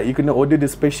boleh, but you kena order the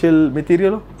special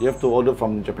material. You have to order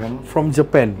from Japan. From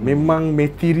Japan. Memang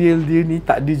material dia ni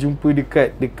tak dijumpa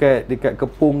dekat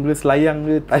Kepong ke Selayang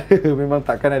ke, tak ada. Memang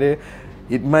takkan ada.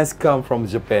 It must come from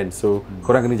Japan. So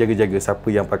korang kena jaga-jaga siapa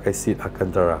yang pakai seat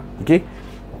Alcantara. Okay.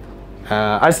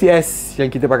 RCS yang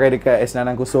kita pakai dekat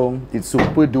S960, it's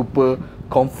super duper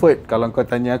comfort. Kalau kau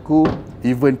tanya aku,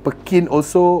 even Pekin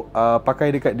also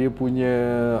pakai dekat dia punya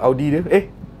Audi dia.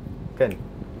 Kan?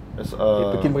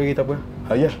 Pekin pakai kereta apa?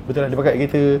 Ya, betul lah, dia pakai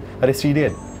kereta RS3 dia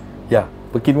kan? Ya,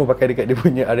 Pekin pun pakai dekat dia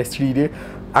punya RS3 dia.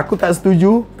 Aku tak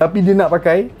setuju, tapi dia nak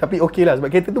pakai. Tapi okey lah,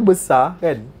 sebab kereta tu besar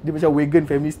kan. Dia macam wagon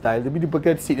family style, tapi dia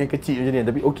pakai seat yang kecil macam ni.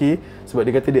 Tapi okey, sebab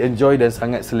dia kata dia enjoy dan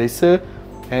sangat selesa.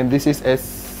 And this is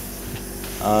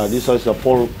this is a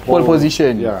pole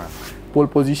position. Yeah.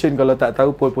 Pole position, kalau tak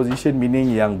tahu, pole position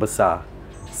meaning yang besar.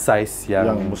 Size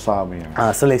yang besar punya.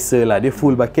 Selesa lah. Dia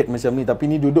full bucket macam ni, tapi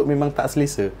ni duduk memang tak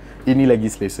selesa. Ini lagi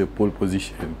selesa, pole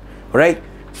position. Alright.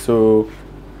 So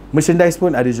merchandise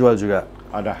pun ada jual juga.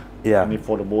 Ada. Yeah. Ini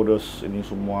for the borders, ini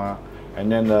semua. And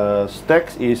then the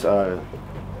stacks is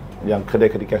yang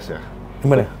kedai-kedai kes ya.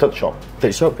 Mana? Third shop.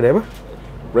 Third shop kedai apa?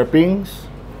 Wrappings,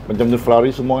 macam ni Ferrari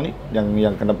semua ni,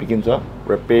 yang kena bikin sah.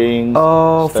 Wrappings.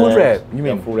 Full wrap. You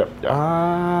mean? Full wrap.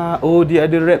 Yeah. Oh, dia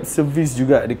ada wrap service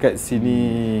juga dekat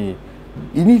sini.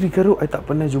 Ini Recaro I tak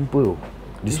pernah jumpa.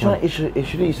 This one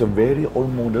actually is a very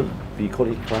old model. We call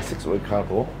it classics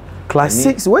Recaro.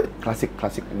 Classics ini, what? Classic.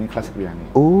 Ini classic dia ni.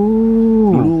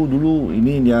 Oh. Dulu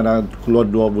ini dia ada keluar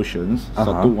dua versions.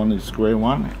 Satu one is square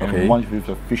one and one with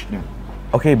a fishnet.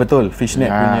 Okay, betul.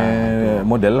 Fishnet punya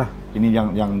model lah. Ini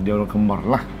yang dia kembar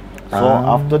lah. So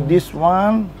after this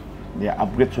one, dia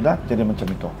upgrade sudah jadi macam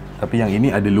itu. Tapi yang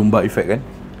ini ada lumbar effect kan?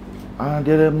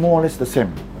 Dia more or less the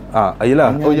same.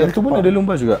 Ayolah. Yang tu pun ada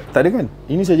lumbar juga. Tak ada kan?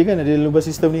 Ini saja kan ada lumbar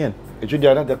sistem ni kan? Actually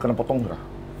dia kena potong sudah.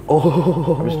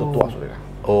 Habis itu tua sudah.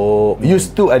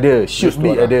 Used to ada, should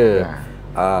be ada.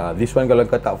 This one kalau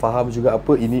kau tak faham juga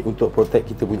apa, ini untuk protect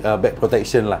kita punya back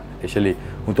protection lah actually,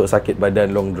 untuk sakit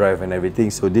badan long drive and everything.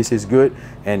 So this is good,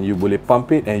 and you boleh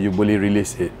pump it and you boleh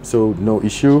release it, so no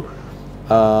issue.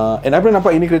 And I pernah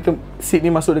nampak ini kereta seat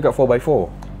ni masuk dekat 4x4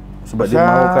 sebab dia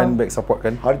mahukan back support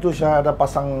kan. Hari tu saya ada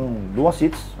pasang dua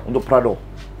seats untuk Prado.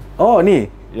 Ni?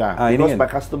 Ya, ini because kan? my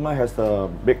customer has the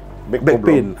back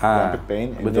pain. Back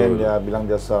pain. And betul. then dia bilang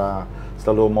dia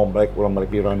selalu mau ulang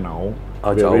balik Ranau.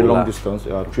 Very long distance,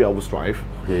 3 hours drive.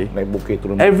 Naik bukit,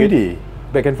 turun bukit. Every day?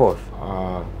 Back and forth?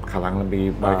 Kadang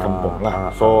lebih balik kampung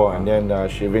lah. So, and then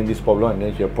she having this problem, and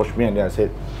then she approached me and then I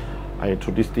said, I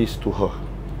introduced this to her.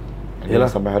 And then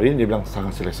sampai hari ini dia bilang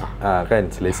sangat selesa.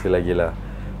 Kan, selesa lagi lah.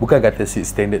 Bukan kata seat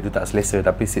standard tu tak selesa,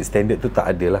 tapi seat standard tu tak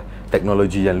ada lah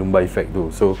teknologi yang lumbar effect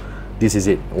tu. So, this is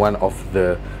it. One of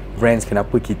the brands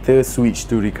kenapa kita switch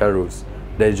to Recaros.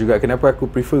 Dan juga kenapa aku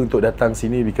prefer untuk datang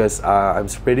sini, because I'm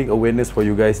spreading awareness for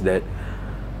you guys that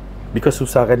because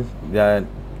susah kan. Dan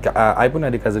I pun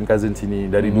ada cousin-cousin sini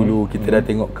dari dulu. Kita dah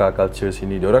tengok car culture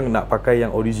sini. Diorang nak pakai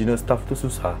yang original stuff tu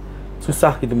susah.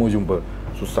 Susah kita mau jumpa.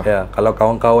 Susah. Ya, kalau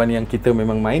kawan-kawan yang kita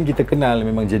memang main, kita kenal,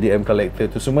 memang JDM collector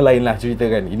tu semua lain lah cerita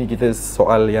kan. Ini kita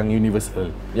soal yang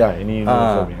universal. Ya, ini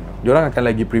universal. Diorang akan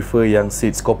lagi prefer yang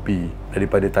seats copy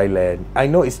daripada Thailand. I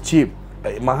know it's cheap.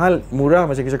 Mahal, murah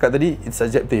macam kita cakap tadi, it's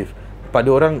subjective. Pada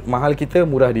orang, mahal kita,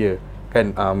 murah dia.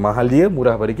 Kan, mahal dia,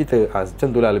 murah pada kita.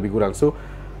 Macam tu lah lebih kurang. So,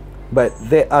 but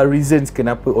there are reasons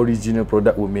kenapa original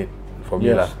product were made. For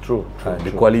me lah. True.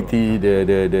 The quality,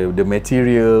 the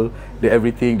material, the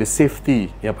everything, the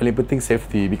safety. Yang paling penting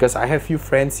safety. Because I have few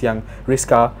friends yang race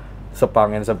car,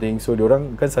 Sepang and something. So,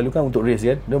 diorang kan selalu kan untuk race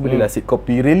kan. Diorang belilah seat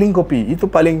kopi, railing kopi. Itu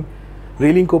paling,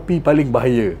 railing kopi paling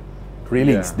bahaya.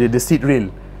 Railings, the seat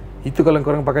rail. Itu kalau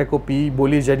korang pakai kopi,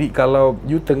 boleh jadi kalau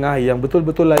you tengah yang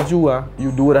betul-betul laju you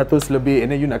 200 lebih,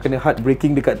 and then you nak kena hard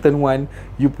braking dekat turn 1,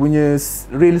 you punya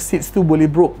rail seats tu boleh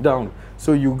broke down.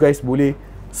 So you guys boleh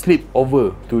slip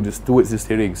over towards the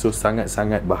steering. So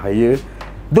sangat-sangat bahaya.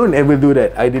 Don't ever do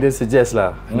that. I didn't suggest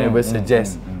lah. I never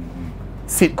suggest.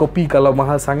 Seat kopi kalau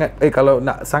mahal sangat, kalau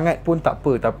nak sangat pun tak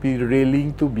apa, tapi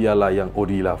railing tu biarlah yang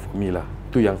ori lah for me lah.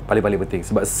 Tu yang paling-paling penting.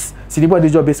 Sebab sini pun ada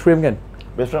jual base frame kan?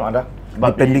 Base frame ada.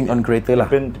 Depending on creator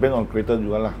lah. Depend on creator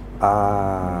jugalah.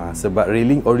 Sebab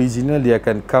railing original dia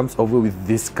akan comes over with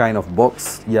this kind of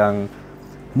box yang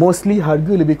Mostly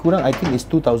harga lebih kurang I think is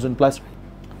 2,000 plus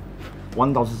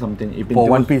 1,000 something. for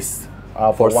one piece.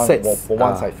 For one, sets, for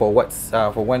one side.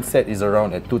 for one set is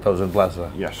around at 2,000 plus lah.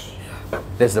 Yes.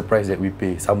 That's the price that we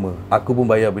pay. Sama. Aku pun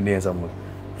bayar benda yang sama.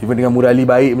 Even dengan murah Ali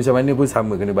baik macam mana pun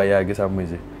sama, kena bayar harga sama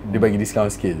je. Dia bagi discount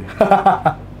sikit je.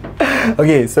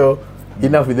 Okay, so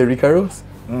enough with the Recaros.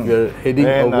 We're heading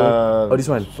over. This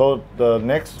one. So the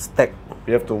next Stack.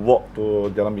 we have to walk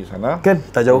to jalan di sana. Kan?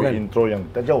 Tak jauh kan? Intro yang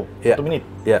tak jauh. Ya. 1 minit.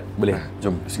 Ya, boleh.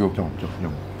 Jom, let's go. Jom.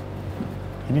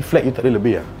 Ini flag you tak ada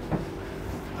lebih ah?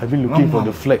 I've been looking for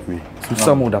the flag weh.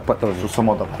 Susah mau dapat tau. Susah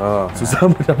mau dapat. Susah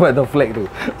mau dapat tau flag tu.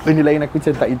 Benda lain aku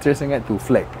macam tak interest sangat tu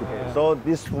flag. So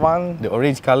this one, The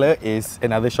orange colour is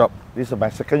another shop. this is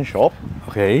my second shop.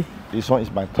 Okay. This one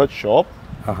is my third shop.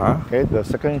 Aha. Okay, the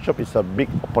second shop is a big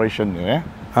operation ni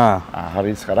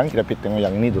hari sekarang kita pergi tengok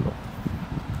yang ini dulu.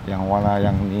 Yang warna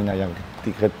yang ini yang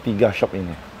tiga shop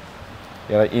ini.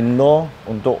 Ialah indoor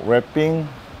untuk wrapping,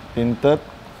 tinted,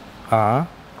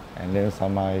 and then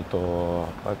sama itu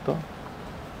apa tu?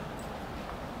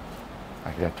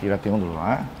 Kita tengok dulu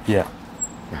Yeah.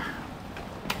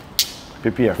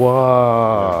 PPF.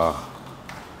 Wah.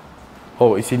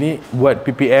 Oh, di sini buat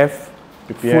PPF,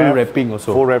 full wrapping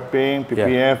also. Full wrapping,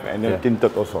 PPF, and then Yeah.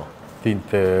 tinted also.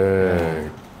 Tinted.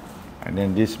 And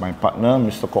then this my partner,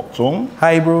 Mr. Kok Chung.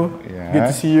 Hi bro. Yeah. Good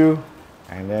to see you.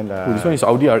 And then This one is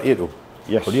Audi R8 oh.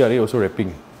 Yes. Audi R8 also wrapping.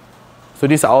 So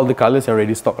these are all the colours yang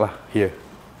already stock lah here.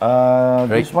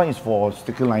 This one is for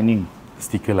sticker lining.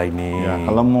 Sticker lining. Ya,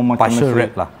 kalau mau macam partial nasi-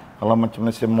 wrap lah. Kalau macam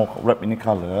nasi mau wrap ini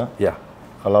color, Ya.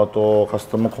 kalau tu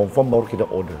customer confirm baru kita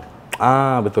order.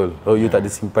 Betul. Oh, you tak ada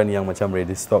simpan yang macam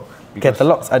ready stock.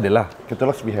 Catalogs adalah.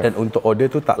 Catalogs we have. Dan untuk order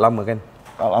tu tak lama kan?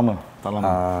 Tak lama.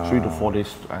 3 to 4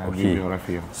 days we will arrive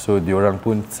here. So diorang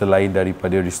pun selain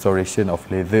daripada restoration of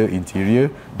leather interior,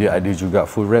 dia ada juga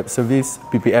full wrap service,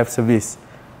 PPF service.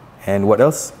 And what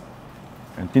else?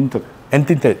 And tinted. And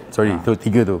tinted. Sorry, tu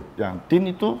tiga tu. Yang tin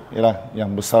itu ialah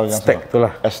yang besar yang Stack tu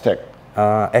lah. Aztec.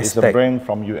 It's a Aztec. brand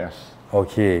from US.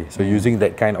 Okay, so using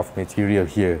that kind of material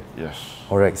here. Yes.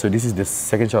 Alright, so this is the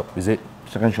second shop, is it?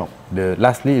 Second shop.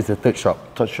 Lastly is the third shop.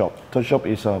 Third shop. Third shop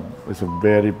is a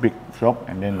very big shop,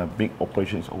 and then a big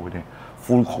operation is over there.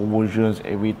 Full conversions,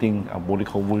 everything, body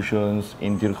conversions,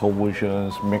 interior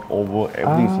conversions, makeover,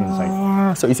 everything is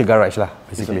inside. So it's a garage lah,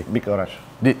 It's a basically. big garage.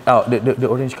 The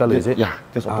orange color, is it? Yeah,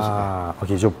 just opposite.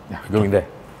 Okay, jom. Going there.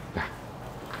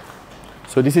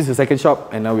 So this is the second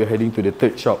shop, and now we're heading to the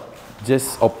third shop,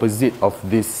 just opposite of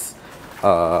this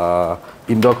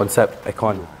indoor concept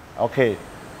aircon. Okay,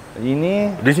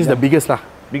 ini This is the biggest lah,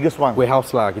 biggest one.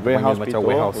 warehouse lah, kita Warehouse panggil macam itu.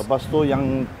 warehouse. Lepas tu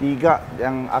yang tiga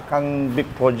yang akan big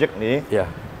project ni,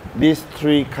 Yeah. these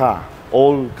 3 car,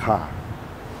 old car,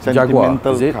 Jaguar,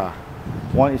 sentimental is it? car.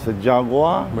 One is a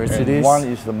Jaguar, Mercedes. and one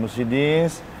is the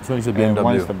Mercedes, This one is a and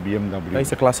one BMW. is the BMW.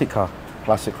 It's a classic car.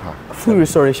 Classic car. Full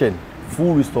restoration.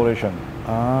 Full restoration.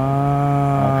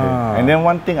 Okay. And then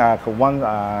one thing, one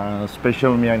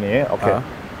special punya ni, okay.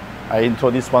 I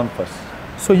introduce one first.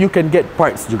 So you can get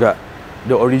parts juga,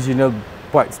 the original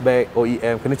parts back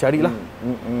OEM, kena cari lah.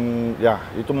 Ya,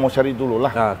 itu mau cari dulu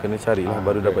lah. Kena cari lah,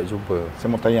 baru dapat jumpa. Saya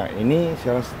mau tanya, ini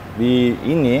saya rasa di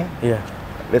ini, Yeah.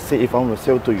 let's say if I want to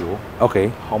sell to you,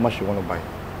 Okay. how much you want to buy?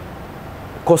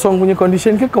 Kosong punya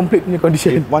condition ke complete punya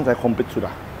condition? If once I complete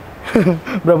sudah.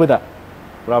 Berapa tak?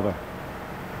 Berapa?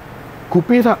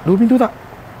 Coupe tak? 2 pintu tak?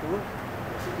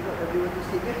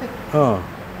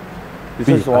 This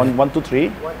is 1, 2,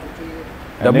 3.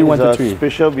 And then it's a W123.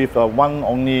 special with one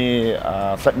only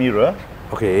side mirror.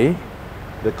 Okay.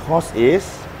 The cost is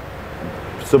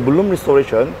sebelum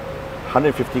restoration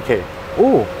 150k.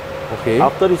 Oh, okay.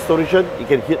 After restoration, it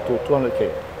can hit to 200k.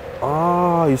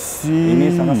 I see.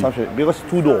 Ini sangat substantial because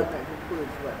two door.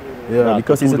 Yeah,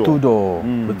 because it's a two 2-door.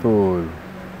 Betul.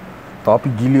 Tapi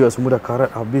gila semua dah karat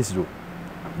habis tu.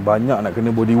 Banyak nak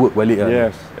kena bodywork balik kan.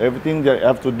 Yes, everything that you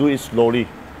have to do is slowly.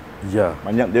 Yeah.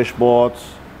 Banyak dashboards,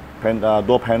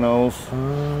 door panels,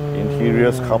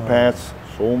 interiors, carpets,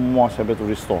 semua saya have to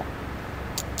restore.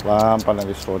 Pelan-pelan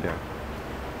restore dia.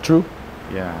 True.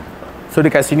 Yeah. So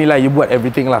dekat sini lah you buat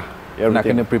everything lah. Everything. Nak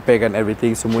kena preparekan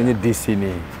everything, semuanya di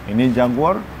sini. Ini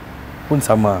Jaguar. Pun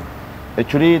sama.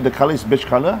 Actually, the color is beige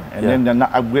color, and then dia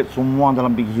nak upgrade semua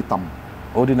dalam pergi hitam.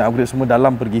 Oh, dia nak upgrade semua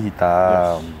dalam pergi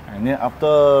hitam. Yes. And then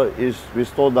after is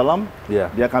restore dalam,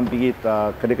 Yeah. dia akan pergi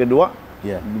kedai kedua,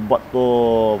 Yeah. buat tu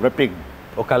wrapping.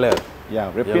 Oh, colour. Ya,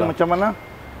 wrapping Yalah. macam mana?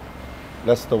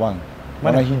 That's the one.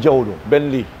 Warna hijau tu,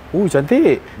 Bentley.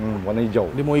 Cantik. Warna hijau.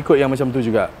 Dia mau ikut yang macam tu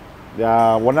juga.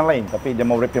 Dia warna lain, tapi dia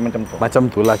mau wrapping macam tu. Macam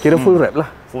tu lah. Kira full wrap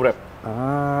lah. Full wrap.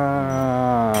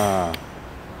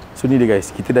 So So ni dia guys,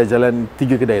 kita dah jalan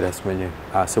 3 kedai dah sebenarnya.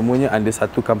 Semuanya under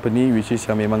satu company which is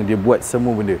yang memang dia buat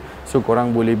semua benda. So korang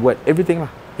boleh buat everything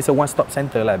lah. It's a one stop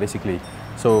center lah basically.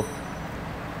 So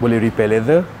boleh repair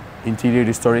leather, interior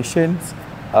restorations,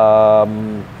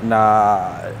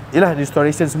 yelah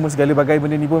restoration semua segala bagai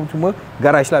benda ni pun semua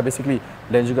garage lah basically.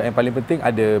 Dan juga yang paling penting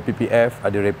ada PPF,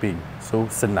 ada wrapping. So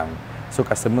senang. So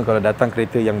customer kalau datang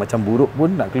kereta yang macam buruk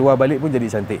pun nak keluar balik pun jadi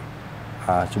cantik.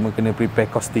 Cuma kena prepare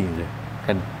costing je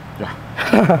kan.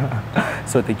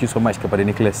 So thank you so much kepada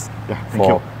Nicholas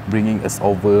for bringing us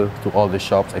over to all the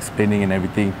shops, explaining and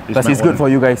everything. Plus it's good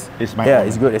for you guys.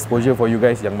 It's good exposure for you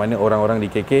guys yang mana orang-orang di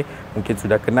KK mungkin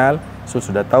sudah kenal, so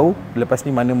sudah tahu lepas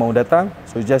ni mana mau datang.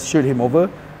 So just shoot him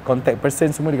over. Contact person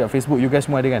semua dekat Facebook you guys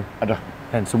semua ada kan? Ada.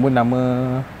 Kan semua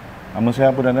nama saya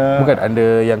pun ada. Bukan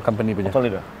under yang company punya. Auto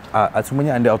Leather.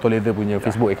 Semuanya under Auto Leather punya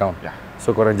Facebook account.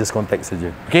 So korang just contact saja.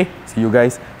 Okay? See you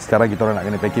guys. Sekarang kita orang nak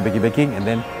kena packing and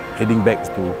then heading back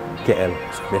to KL.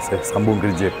 So, biasa sambung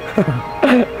kerja.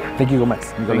 Thank you so much,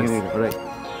 Nicholas. Alright.